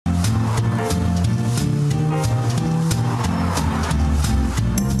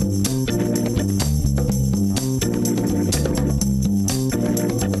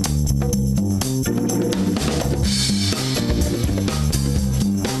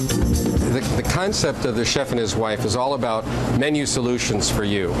concept of the Chef and His Wife is all about menu solutions for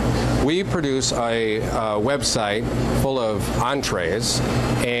you. We produce a website full of entrees,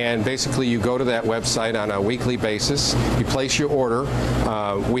 and basically you go to that website on a weekly basis, you place your order.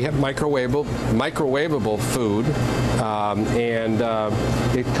 We have microwavable food, and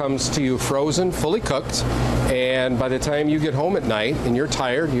it comes to you frozen, fully cooked, and by the time you get home at night and you're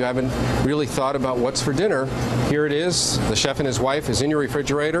tired, you haven't really thought about what's for dinner, here it is. The Chef and His Wife is in your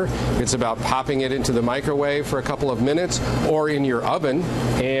refrigerator. It's about popping it into the microwave for a couple of minutes or in your oven,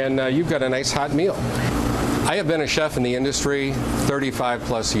 and you've got a nice hot meal. I have been a chef in the industry 35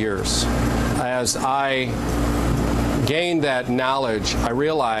 plus years. As I gained that knowledge, I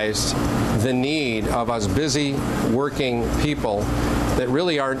realized the need of us busy working people that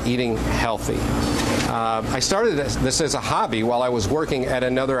really aren't eating healthy. I started this as a hobby while I was working at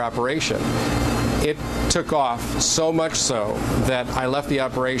another operation. It took off so much so that I left the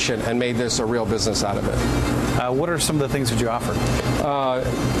operation and made this a real business out of it. What are some of the things that you offer?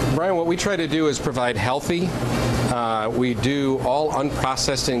 Brian, what we try to do is provide healthy. We do all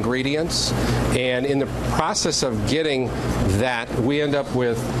unprocessed ingredients, and in the process of getting that, we end up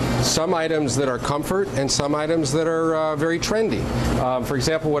with some items that are comfort and some items that are very trendy. For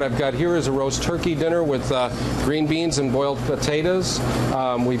example, what I've got here is a roast turkey dinner with green beans and boiled potatoes.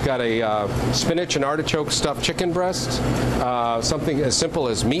 We've got a spinach and artichoke stuffed chicken breast, something as simple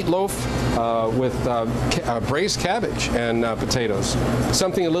as meatloaf with braised cabbage and potatoes.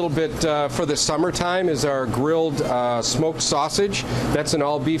 Something a little bit for the summertime is our grilled smoked sausage. That's an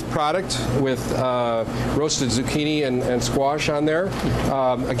all-beef product with roasted zucchini and squash on there.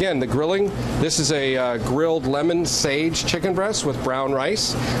 Again, the grilling, this is a grilled lemon sage chicken breast with brown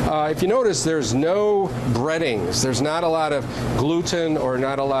rice. If you notice, there's no breadings. There's not a lot of gluten or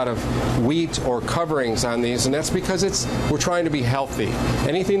not a lot of wheat or coverings on these, and that's because we're trying to be healthy.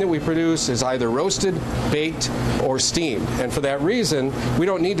 Anything that we produce is either roasted, baked, or steamed, and for that reason, we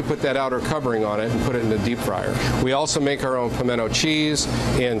don't need to put that outer covering on it and put it in the deep fryer. We also make our own pimento cheese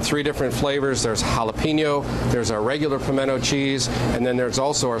in 3 different flavors. There's jalapeno, there's our regular pimento cheese, and then there's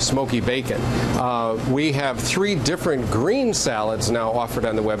also our smoky bacon. We have 3 different green salads now offered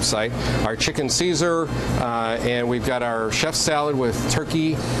on the website. Our chicken Caesar, and we've got our chef salad with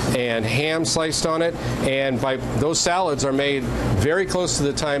turkey and ham sliced on it, and those salads are made very close to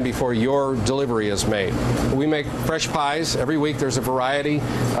the time before your delivery is made. We make fresh pies. Every week there's a variety.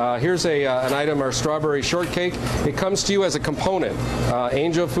 Here's an item, our strawberry shortcake. It comes to you as a component.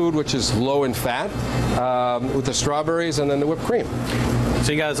 Angel food, which is low in fat, with the strawberries and then the whipped cream.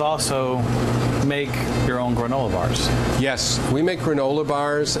 So you guys also make your own granola bars? Yes, we make granola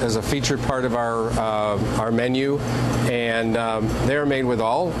bars as a featured part of our menu, and they're made with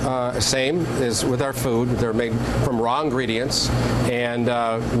same as with our food. They're made from raw ingredients, and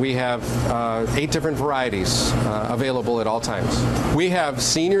we have 8 different varieties available at all times. We have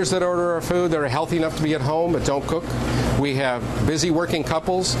seniors that order our food that are healthy enough to be at home but don't cook. We have busy working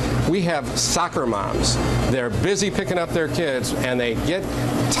couples. We have soccer moms. They're busy picking up their kids, and they get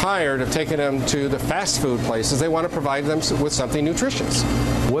tired of taking them to the fast food places. They want to provide them with something nutritious.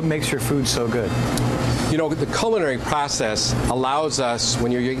 What makes your food so good? You know, the culinary process allows us,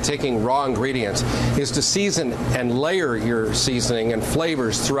 when you're taking raw ingredients, is to season and layer your seasoning and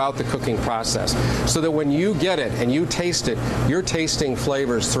flavors throughout the cooking process, so that when you get it and you taste it, you're tasting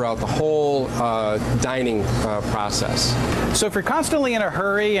flavors throughout the whole dining process. So if you're constantly in a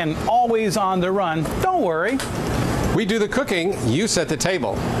hurry and always on the run, don't worry. We do the cooking, you set the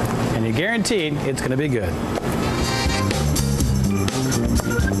table. And you're guaranteed it's going to be good.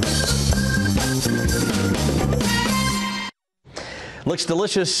 Looks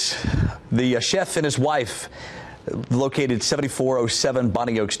delicious. The Chef and His Wife, located 7407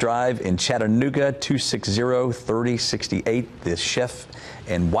 Bonnie Oaks Drive in Chattanooga, 260-3068. The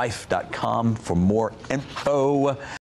chefandwife.com for more info.